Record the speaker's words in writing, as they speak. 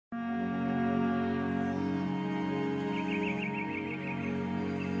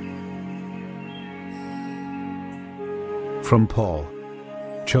From Paul,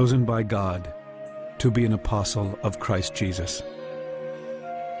 chosen by God to be an apostle of Christ Jesus.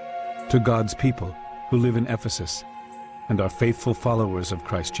 To God's people who live in Ephesus and are faithful followers of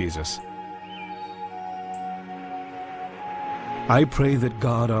Christ Jesus. I pray that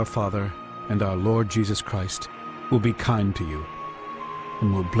God our Father and our Lord Jesus Christ will be kind to you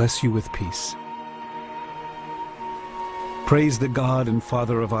and will bless you with peace. Praise the God and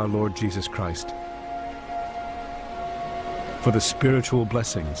Father of our Lord Jesus Christ for the spiritual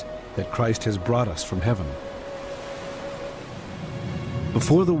blessings that Christ has brought us from heaven.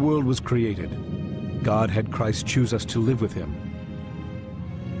 Before the world was created, God had Christ choose us to live with him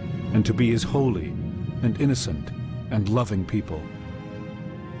and to be his holy and innocent and loving people.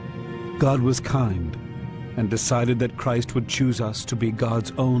 God was kind and decided that Christ would choose us to be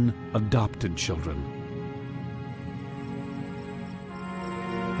God's own adopted children.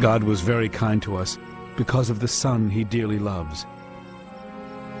 God was very kind to us because of the Son he dearly loves.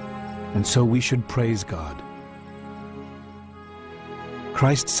 And so we should praise God.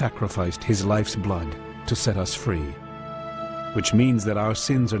 Christ sacrificed his life's blood to set us free, which means that our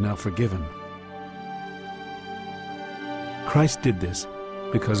sins are now forgiven. Christ did this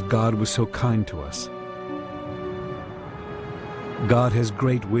because God was so kind to us. God has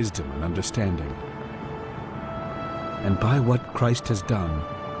great wisdom and understanding. And by what Christ has done,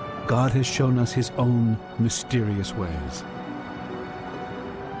 God has shown us his own mysterious ways.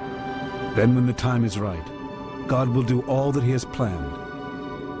 Then when the time is right, God will do all that he has planned.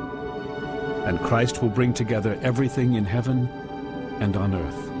 And Christ will bring together everything in heaven and on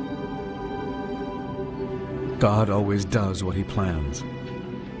earth. God always does what he plans.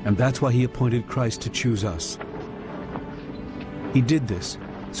 And that's why he appointed Christ to choose us. He did this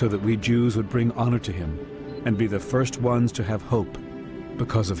so that we Jews would bring honor to him and be the first ones to have hope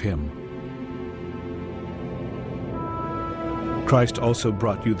because of him. Christ also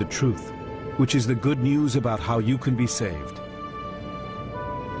brought you the truth, which is the good news about how you can be saved.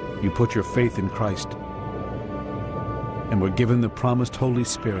 You put your faith in Christ and were given the promised Holy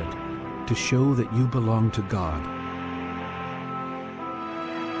Spirit to show that you belong to God.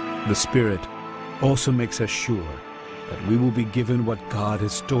 The Spirit also makes us sure that we will be given what God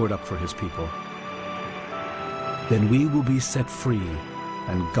has stored up for his people. Then we will be set free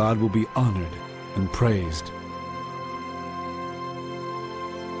and God will be honored and praised.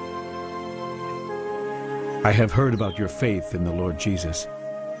 I have heard about your faith in the Lord Jesus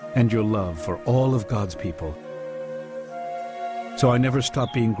and your love for all of God's people. So I never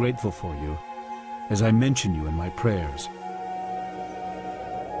stop being grateful for you as I mention you in my prayers.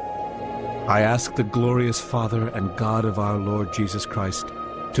 I ask the glorious Father and God of our Lord Jesus Christ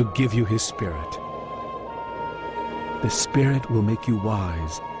to give you his Spirit. The Spirit will make you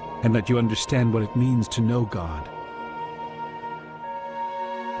wise and let you understand what it means to know God.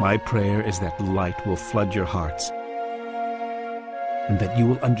 My prayer is that light will flood your hearts and that you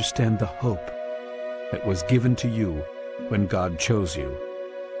will understand the hope that was given to you when God chose you.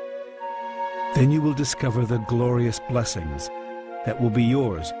 Then you will discover the glorious blessings that will be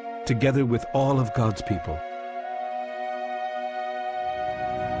yours together with all of God's people.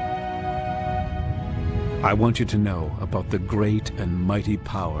 I want you to know about the great and mighty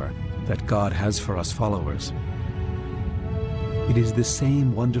power that God has for us followers. It is the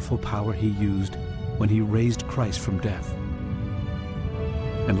same wonderful power he used when he raised Christ from death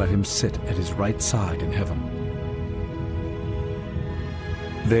and let him sit at his right side in heaven.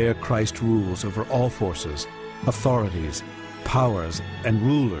 There Christ rules over all forces, authorities, powers, and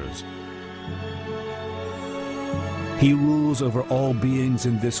rulers. He rules over all beings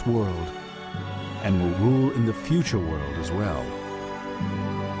in this world and will rule in the future world as well.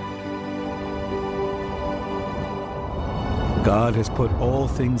 God has put all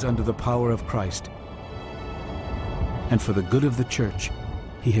things under the power of Christ, and for the good of the church,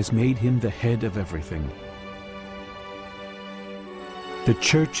 he has made him the head of everything. The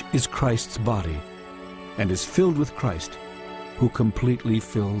church is Christ's body and is filled with Christ, who completely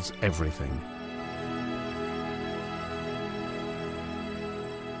fills everything.